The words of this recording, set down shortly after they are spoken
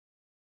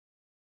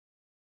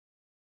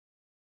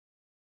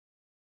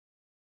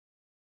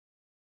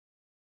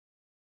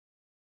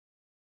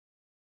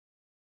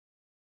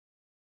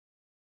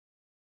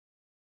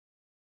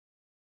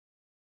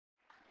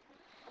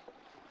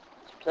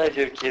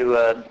Pleasure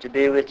to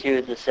be with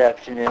you this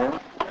afternoon.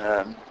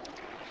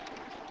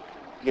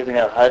 Given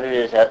how hot it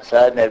is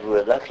outside, maybe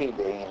we're lucky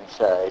being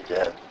inside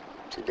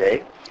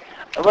today.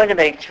 I want to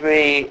make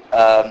three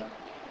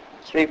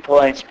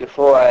points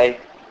before I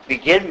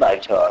begin my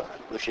talk,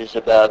 which is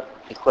about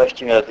the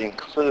question of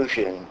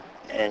inclusion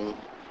and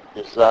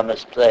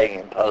Islamist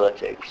playing in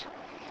politics.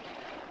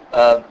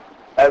 I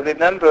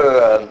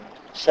remember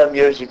some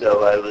years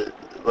ago,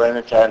 one of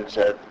the times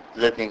I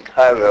lived in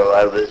Cairo,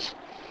 I was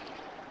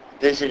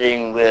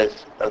visiting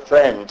with a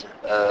friend,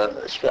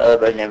 a scholar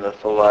by the name of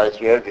Fawaz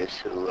Yergis,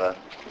 who is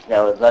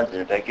now in London.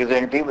 In fact, you're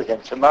going to be with him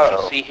tomorrow.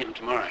 I'll see him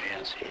tomorrow,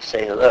 yes.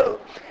 Say hello.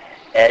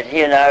 And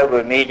he and I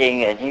were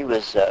meeting, and he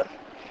was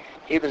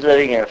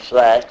living in a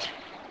flat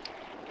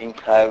in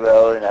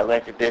Cairo, and I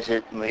went to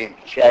visit, and we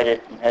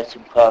chatted and had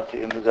some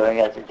coffee, and we're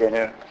going out to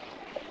dinner.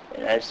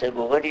 And I said,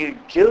 well, what are you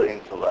doing,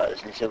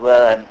 Fawaz? And he said,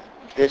 well, I'm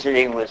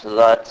visiting with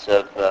lots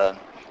of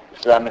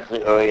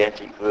Islamically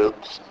oriented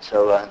groups and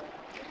so on.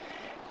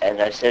 And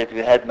I said, have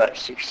you had much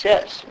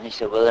success? And he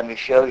said, well, let me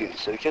show you.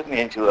 So he took me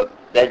into a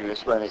bedroom.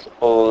 It's one of these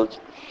old,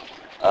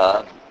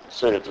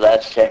 sort of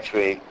last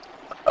century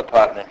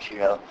apartments, you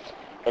know.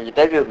 And the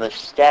bedroom was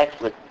stacked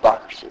with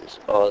boxes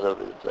all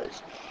over the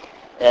place.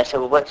 And I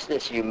said, well, what's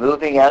this? Are you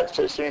moving out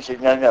so soon? He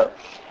said, no.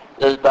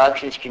 Those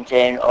boxes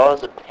contain all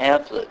the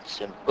pamphlets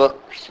and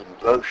books and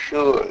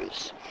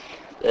brochures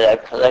that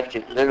I've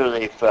collected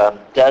literally from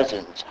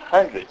dozens,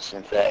 hundreds,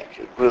 in fact,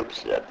 of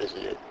groups that I've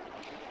visited.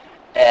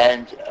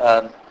 And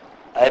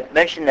I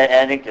mentioned that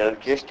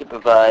anecdote just to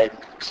provide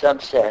some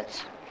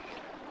sense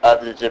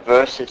of the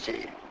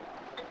diversity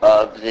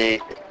of the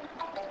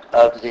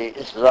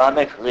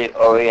Islamically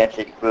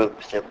oriented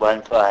groups that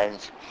one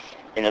finds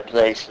in a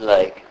place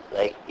like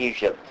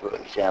Egypt, for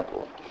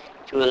example,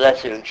 to a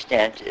lesser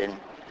extent in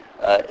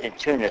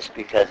Tunis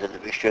because of the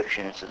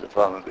restrictions of the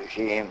former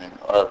regime and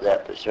all of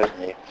that, but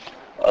certainly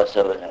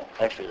also in a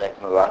country like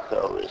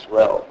Morocco as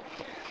well.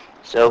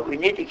 So we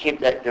need to keep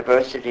that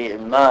diversity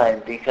in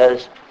mind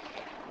because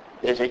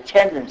there's a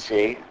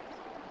tendency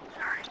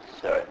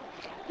to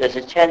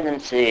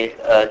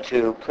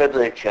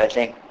privilege, I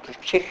think,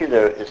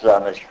 particular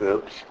Islamist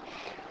groups.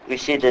 We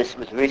see this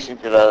with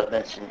recent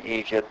developments in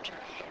Egypt,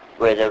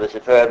 where there was a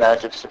fair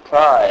amount of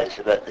surprise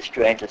about the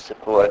strength of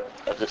support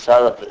of the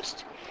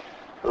Salafists,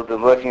 who've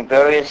been working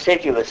very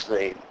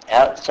assiduously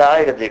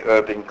outside of the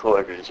urban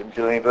quarters and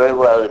doing very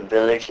well in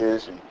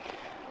villages and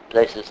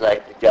places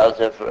like the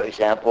Delta, for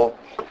example,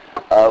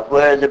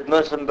 where the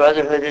Muslim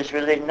Brotherhood is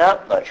really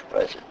not much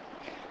present.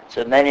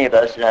 So many of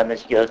us, and I'm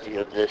as guilty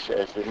of this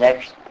as the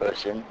next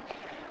person,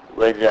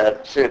 would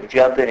sort of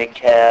jump in a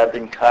cab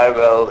in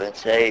Cairo and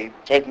say,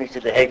 take me to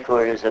the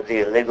headquarters of the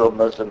illegal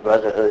Muslim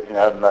Brotherhood in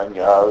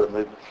Al-Manjal, and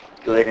we'd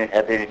go in and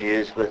have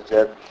interviews with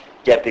the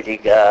deputy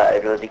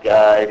guide or the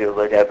guide or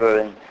whatever,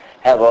 and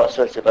have all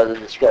sorts of other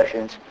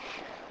discussions.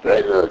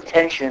 Very little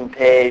attention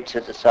paid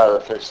to the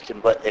Salafists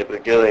and what they were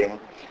doing,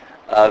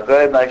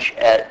 very much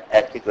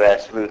at the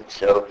grassroots.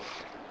 So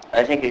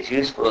I think it's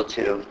useful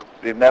to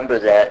remember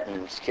that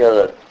and instill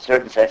a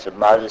certain sense of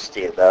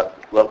modesty about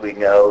what we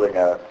know and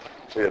our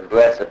sort of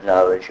breadth of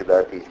knowledge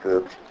about these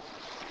groups.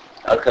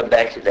 I'll come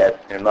back to that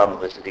in a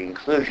moment with the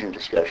inclusion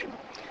discussion.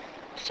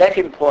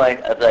 Second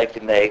point I'd like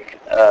to make,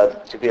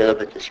 to be a little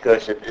bit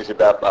discursive, is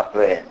about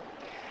Bahrain.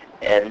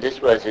 And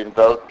this was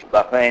invoked,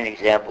 Bahrain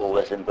example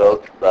was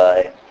invoked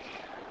by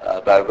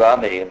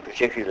Rami in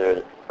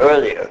particular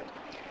earlier.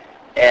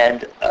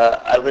 And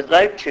I would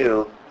like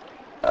to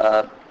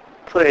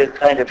put a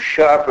kind of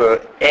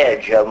sharper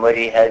edge on what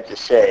he had to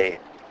say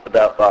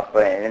about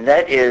Bahrain. And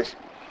that is,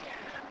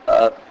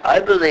 I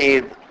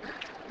believe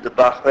the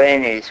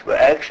Bahrainis were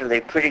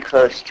actually pretty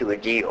close to a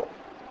deal.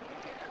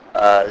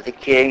 The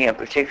king, and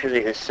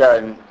particularly his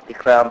son, the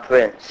crown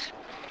prince,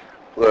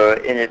 were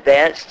in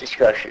advanced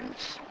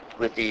discussions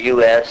with the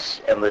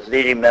U.S. and with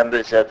leading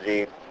members of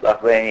the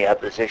Bahraini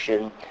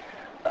opposition,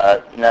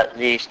 not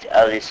least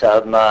Ali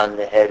Salman,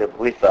 the head of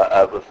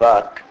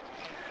Wifaq.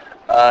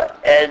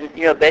 And,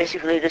 you know,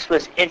 basically this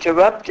was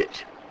interrupted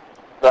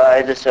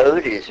by the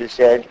Saudis, who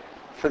said,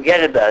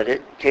 forget about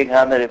it. King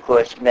Hamad, of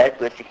course, met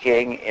with the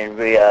king in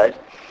Riyadh.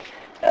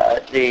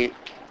 The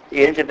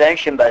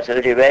intervention by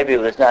Saudi Arabia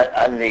was not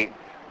on the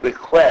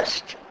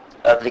request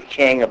of the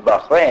king of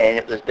Bahrain.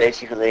 It was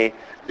basically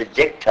the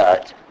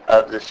diktat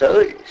of the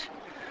Saudis.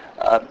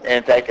 And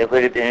in fact, they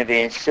would have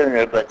intervened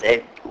sooner, but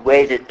they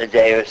waited a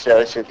day or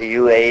so the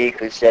UAE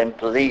could send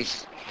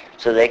police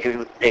so they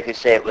could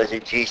say it was a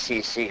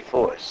GCC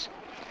force.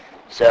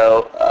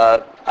 So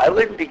I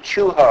wouldn't be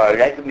too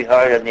hard. I can be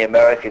hard on the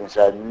Americans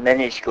on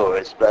many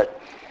scores, but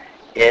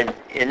in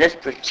this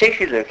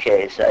particular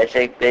case, I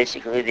think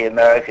basically the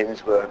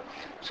Americans were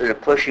sort of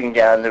pushing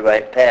down the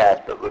right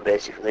path, but were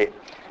basically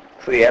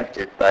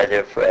preempted by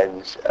their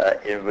friends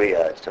in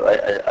Riyadh. So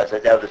I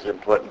thought that was an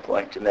important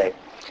point to make.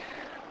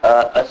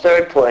 A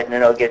third point, and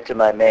then I'll get to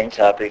my main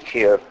topic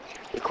here,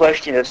 the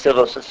question of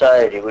civil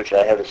society, which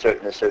I have a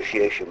certain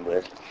association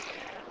with.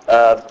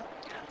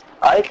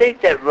 I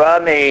think that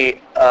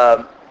Rami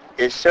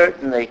is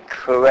certainly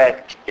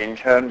correct in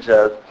terms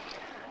of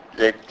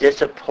the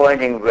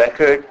disappointing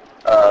record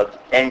of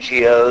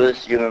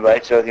NGOs, human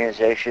rights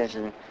organizations,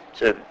 and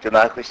sort of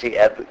democracy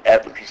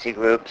advocacy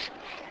groups.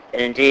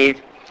 And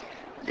indeed,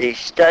 the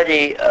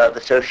study of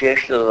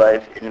associational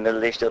life in the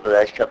Middle East over the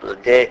last couple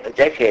of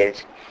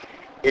decades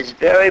is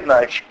very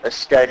much a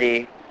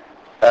study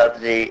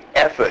of the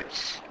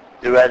efforts,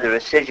 the rather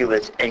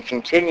assiduous and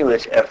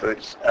continuous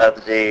efforts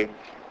of the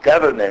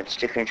governments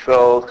to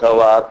control,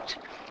 co-opt,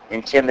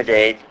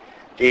 intimidate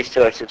these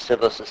sorts of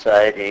civil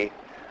society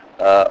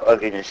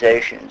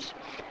organizations.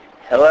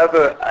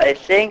 However, I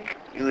think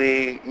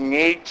we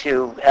need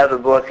to have a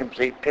more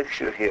complete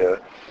picture here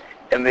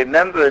and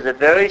remember the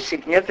very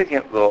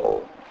significant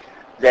role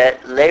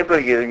that labor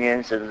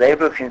unions and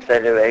labor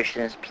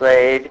confederations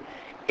played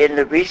in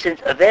the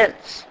recent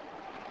events.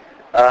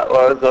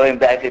 Or going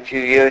back a few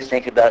years,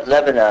 think about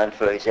Lebanon,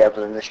 for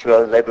example, and the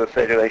strong labor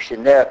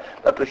federation there,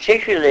 but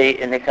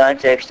particularly in the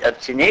context of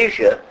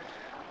Tunisia,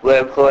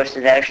 where, of course,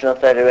 the National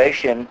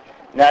Federation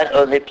not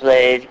only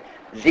played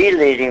the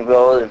leading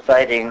role in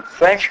fighting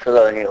French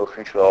colonial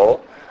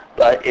control,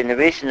 but in the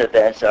recent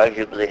events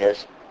arguably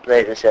has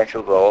played a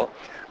central role,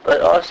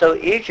 but also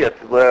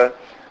Egypt, where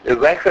the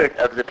record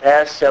of the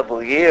past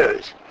several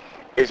years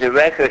is a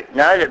record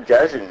not of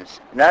dozens,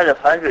 not of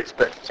hundreds,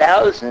 but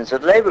thousands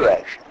of labor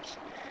actions.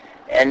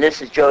 And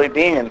this is Joey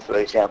Beenham, for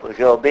example.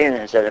 Joel Beenham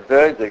has done a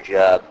very good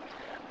job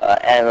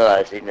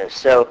analyzing this.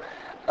 So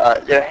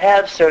there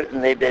have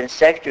certainly been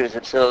sectors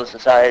of civil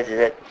society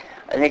that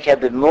I think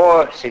have been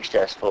more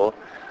successful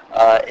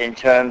in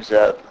terms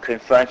of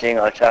confronting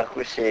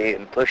autocracy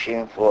and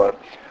pushing for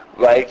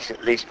rights,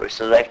 at least for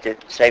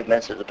selected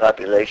segments of the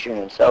population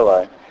and so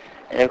on.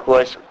 And of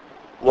course,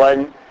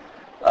 one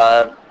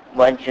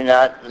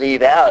cannot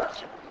leave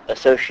out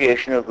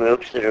associational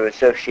groups that are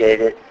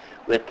associated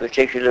with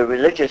particular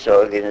religious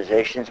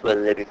organizations,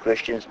 whether they be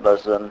Christians,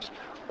 Muslims,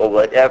 or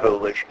whatever,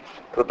 which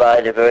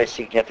provide a very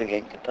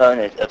significant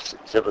component of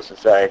civil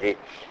society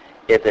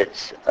if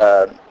it's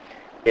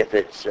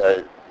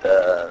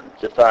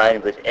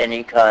defined with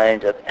any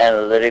kind of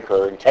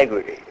analytical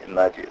integrity, in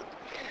my view.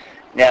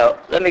 Now,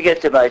 let me get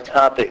to my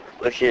topic,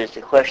 which is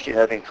the question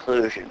of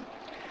inclusion.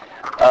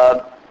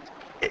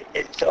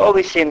 It's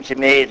always seemed to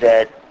me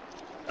that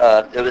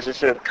there was a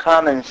sort of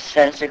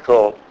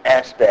commonsensical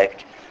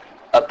aspect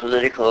of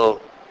political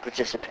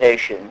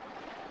participation.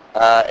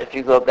 If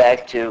you go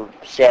back to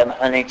Sam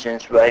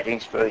Huntington's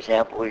writings, for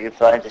example, you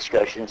find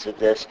discussions of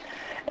this,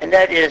 and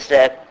that is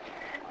that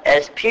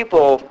as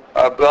people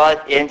are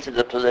brought into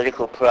the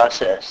political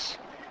process,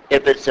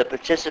 if it's a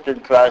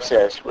participant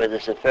process where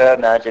there's a fair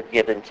amount of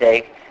give and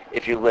take,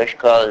 if you wish,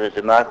 call it a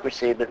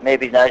democracy, but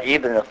maybe not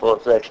even a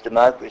full-fledged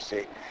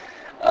democracy,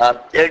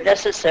 they're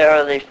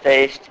necessarily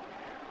faced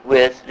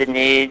with the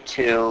need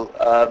to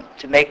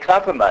make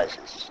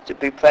compromises, to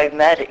be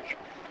pragmatic,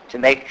 to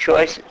make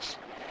choices.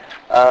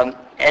 And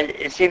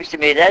it seems to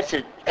me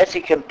that's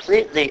a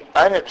completely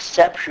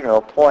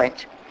unexceptional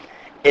point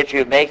if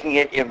you're making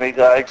it in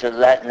regard to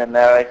Latin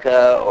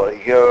America or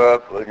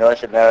Europe or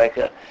North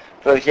America.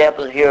 For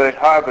example, here at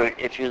Harvard,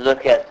 if you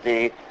look at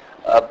the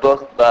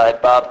book by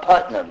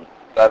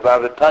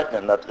Robert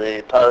Putnam of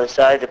the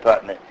Poli-Sci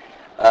Department,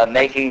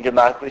 Making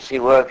Democracy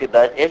Work,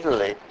 about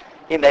Italy,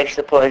 he makes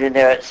the point in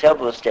there at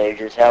several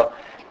stages how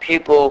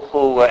people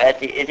who were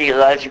at the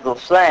ideological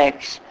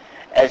flanks,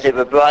 as they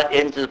were brought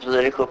into the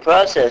political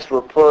process,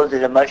 were pulled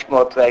in a much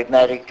more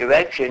pragmatic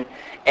direction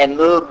and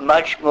moved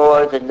much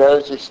more than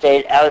those who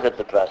stayed out of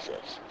the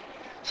process.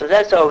 So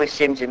that's always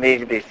seemed to me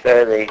to be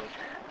fairly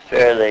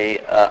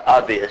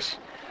obvious.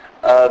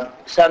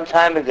 Some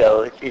time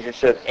ago, these are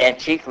sort of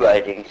antique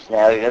writings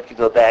now, you have to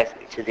go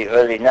back to the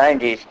early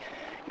 90s,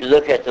 you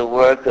look at the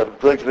work of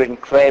Gudrun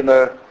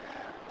Kramer,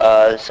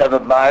 some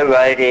of my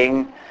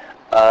writing,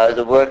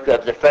 the work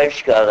of the French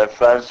scholar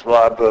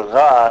Francois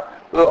Bourgat,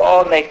 we're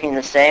all making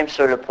the same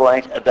sort of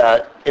point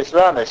about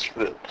Islamist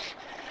groups,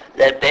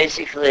 that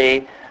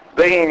basically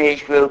bringing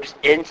these groups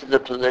into the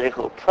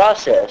political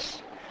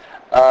process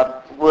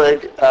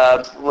would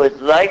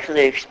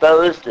likely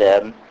expose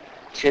them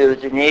to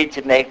the need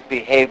to make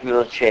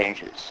behavioral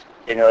changes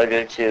in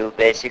order to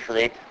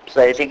basically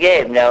play the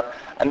game. Now,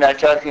 I'm not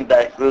talking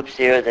about groups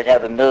here that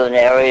have a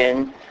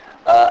millenarian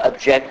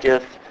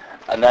objective.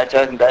 I'm not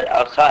talking about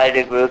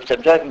Al-Qaeda groups.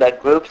 I'm talking about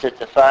groups that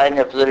define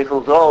their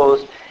political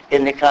goals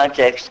in the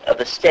context of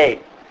a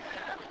state.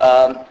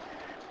 Another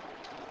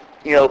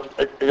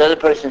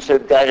person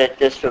sort of got at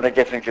this from a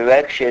different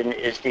direction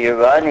is the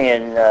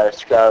Iranian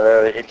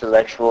scholar and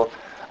intellectual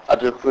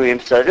Abdul Karim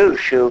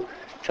Saroush, who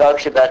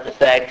talks about the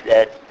fact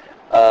that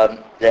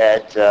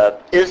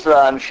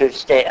Islam should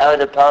stay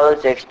out of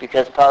politics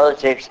because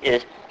politics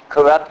is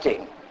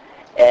corrupting,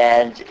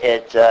 and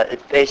it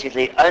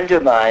basically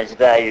undermines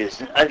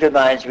values and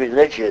undermines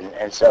religion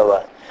and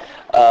so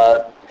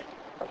on.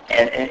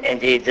 And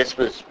indeed, this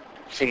was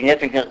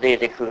significantly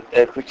the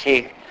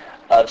critique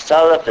of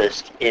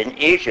Salafists in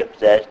Egypt,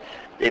 that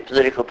the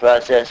political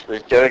process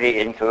was dirty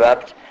and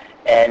corrupt.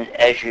 And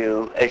as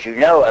you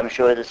know, I'm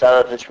sure the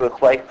Salafists were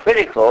quite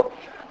critical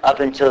up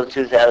until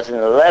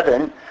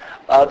 2011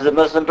 of the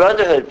Muslim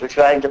Brotherhood for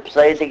trying to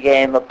play the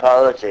game of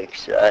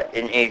politics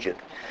in Egypt.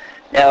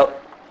 Now,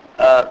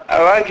 our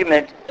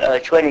argument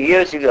 20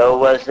 years ago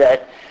was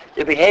that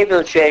the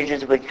behavioral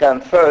changes would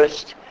come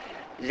first.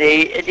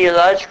 The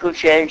ideological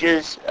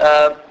changes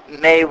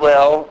may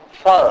well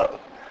follow.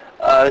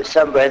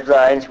 Some red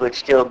lines would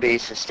still be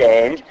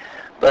sustained,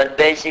 but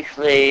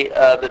basically,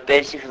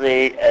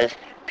 as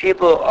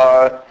people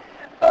are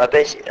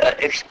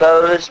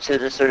exposed to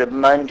the sort of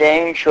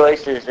mundane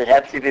choices that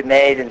have to be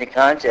made in the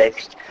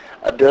context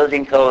of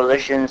building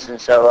coalitions and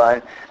so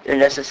on, there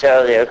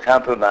necessarily are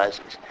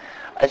compromises.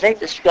 I think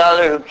the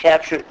scholar who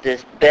captured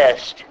this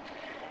best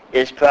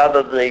is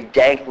probably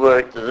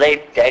the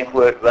late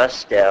Dankwart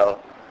Rustow,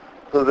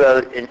 who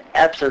wrote an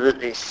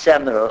absolutely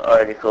seminal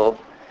article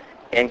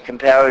in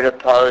Comparative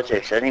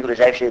Politics. I think it was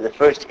actually the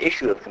first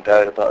issue of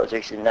Comparative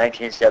Politics in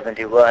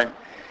 1971,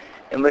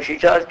 in which he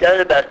talked not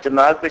about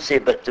democracy,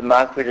 but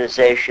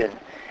democratization.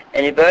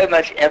 And he very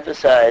much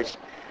emphasized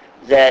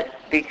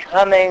that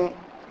becoming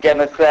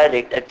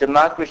democratic, that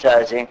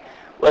democratizing,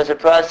 was a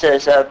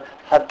process of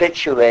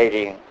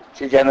habituating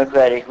to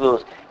democratic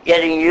rules,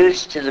 getting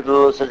used to the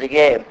rules of the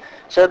game.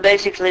 So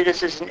basically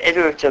this is an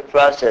iterative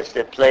process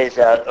that plays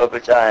out over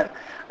time.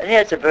 I think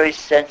that's a very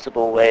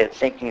sensible way of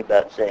thinking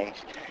about things.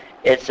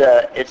 It's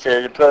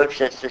an approach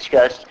that's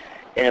discussed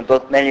in a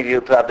book many of you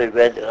probably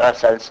read, the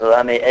Hassan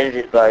Salami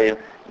edited volume,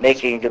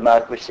 Making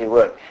Democracy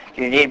Work.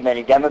 You need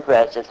many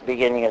Democrats at the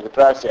beginning of the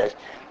process.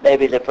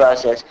 Maybe the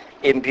process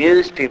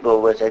imbues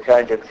people with a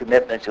kind of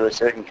commitment to a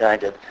certain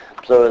kind of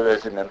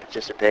pluralism and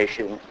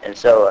participation and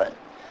so on.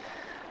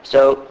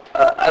 So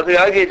I would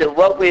argue that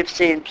what we've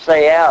seen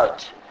play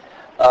out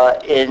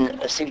in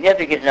a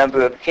significant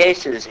number of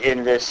cases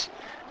in this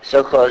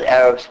so-called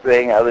Arab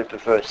Spring, I would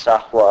prefer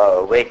Sahwa or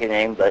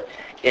awakening, but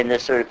in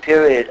this sort of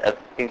period of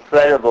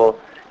incredible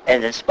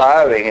and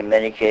inspiring, in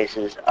many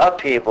cases,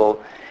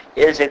 upheaval,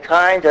 is a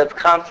kind of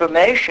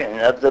confirmation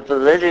of the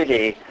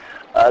validity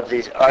of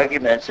these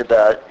arguments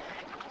about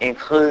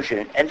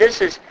inclusion. And this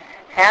has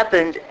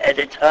happened at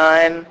a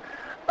time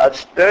of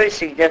very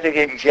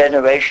significant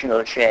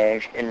generational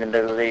change in the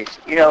Middle East.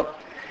 You know,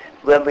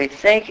 when we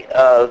think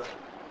of,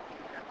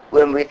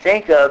 from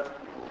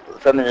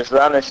an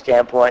Islamist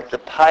standpoint, the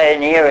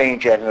pioneering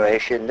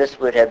generation, this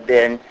would have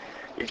been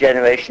the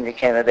generation that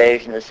came of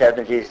age in the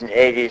 70s and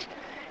 80s.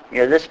 You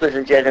know, this was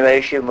a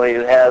generation where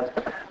you have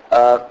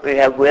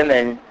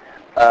women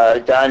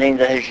donning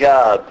the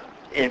hijab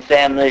in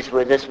families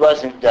where this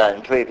wasn't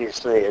done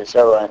previously and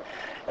so on.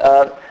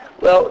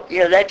 Well, you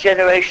know, that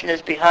generation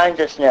is behind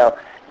us now.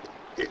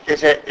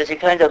 There's a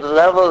kind of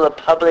level of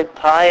public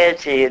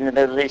piety in the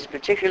Middle East,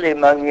 particularly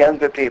among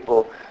younger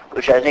people,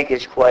 which I think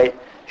is quite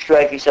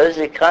striking. So this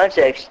is a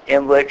context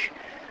in which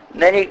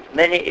many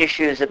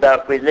issues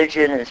about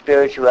religion and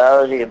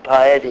spirituality and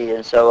piety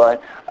and so on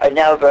are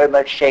now very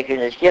much taken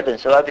as given.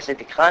 So obviously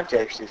the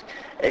context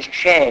has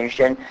changed.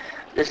 And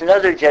there's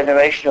another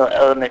generational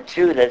element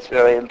too that's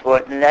very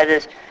important, and that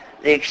is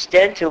the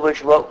extent to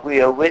which what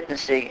we are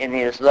witnessing in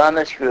the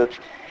Islamist groups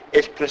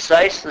is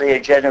precisely a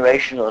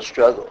generational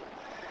struggle.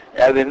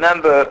 I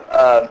remember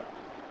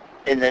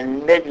in the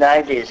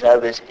mid-90s I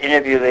was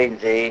interviewing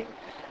he's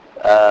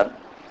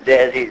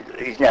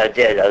now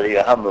dead, Ali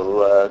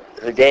Yahamu,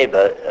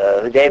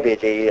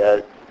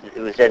 Hudaybi,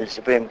 who was then the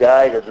Supreme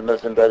Guide of the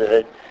Muslim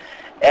Brotherhood,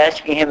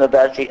 asking him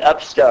about the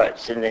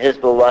upstarts in the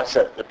Hizb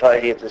al-Wasat, the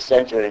party of the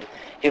center. And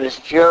he was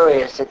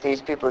furious at these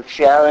people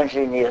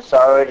challenging the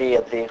authority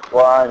of the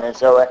Ikhwan and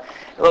so on.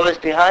 And what was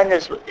behind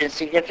this in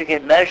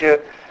significant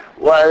measure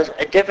was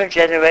a different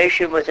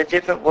generation with a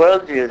different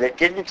worldview that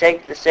didn't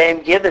take the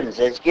same givens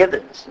as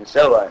givens and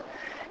so on.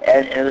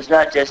 And it was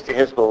not just the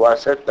Hizb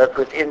al-Wasat, but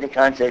within the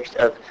context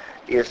of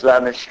the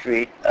Islamist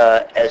street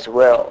as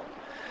well.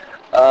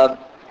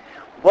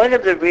 One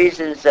of the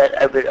reasons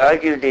that I would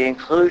argue the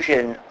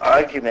inclusion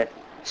argument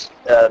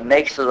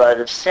makes a lot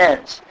of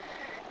sense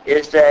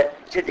is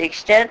that to the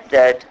extent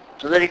that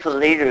political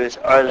leaders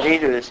are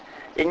leaders,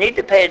 they need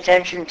to pay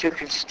attention to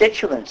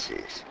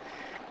constituencies.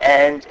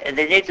 And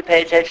they need to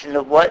pay attention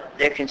to what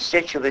their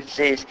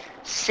constituencies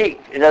seek.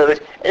 In other words,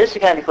 and this is the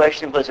kind of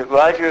question, was it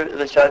Roger who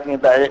was talking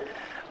about it?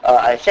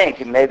 I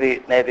think, and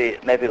maybe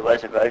it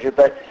wasn't Roger,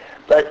 but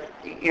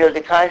you know,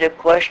 the kind of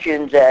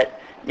question that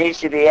needs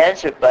to be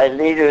answered by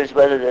leaders,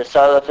 whether they're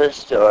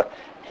Salafists or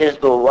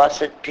Hizb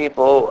al-Wasat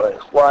people or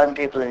Ikhwan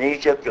people in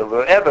Egypt or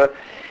wherever,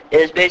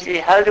 is basically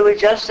how do we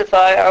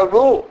justify our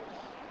rule?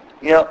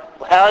 You know,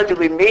 how do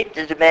we meet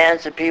the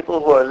demands of people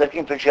who are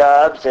looking for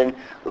jobs and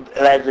who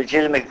have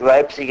legitimate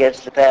gripes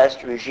against the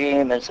past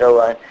regime and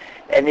so on?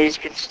 And these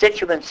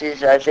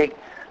constituencies, I think,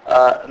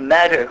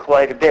 matter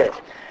quite a bit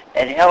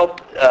and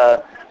help.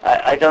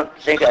 I don't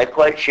think I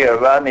quite share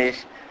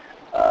Rami's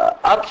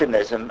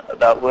optimism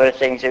about where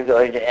things are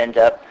going to end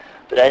up,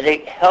 but I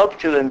think help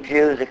to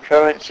imbue the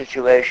current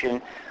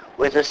situation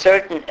with a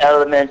certain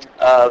element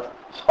of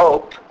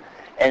hope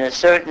and a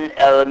certain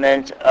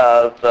element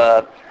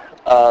of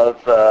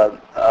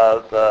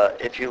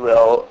if you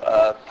will,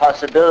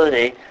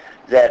 possibility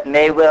that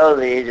may well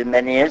lead in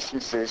many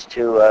instances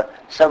to a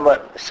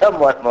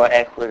somewhat more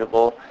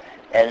equitable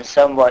and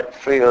somewhat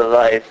freer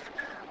life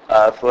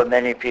for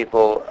many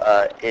people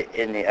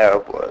in the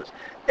Arab world.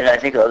 And I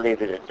think I'll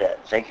leave it at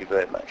that. Thank you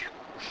very much.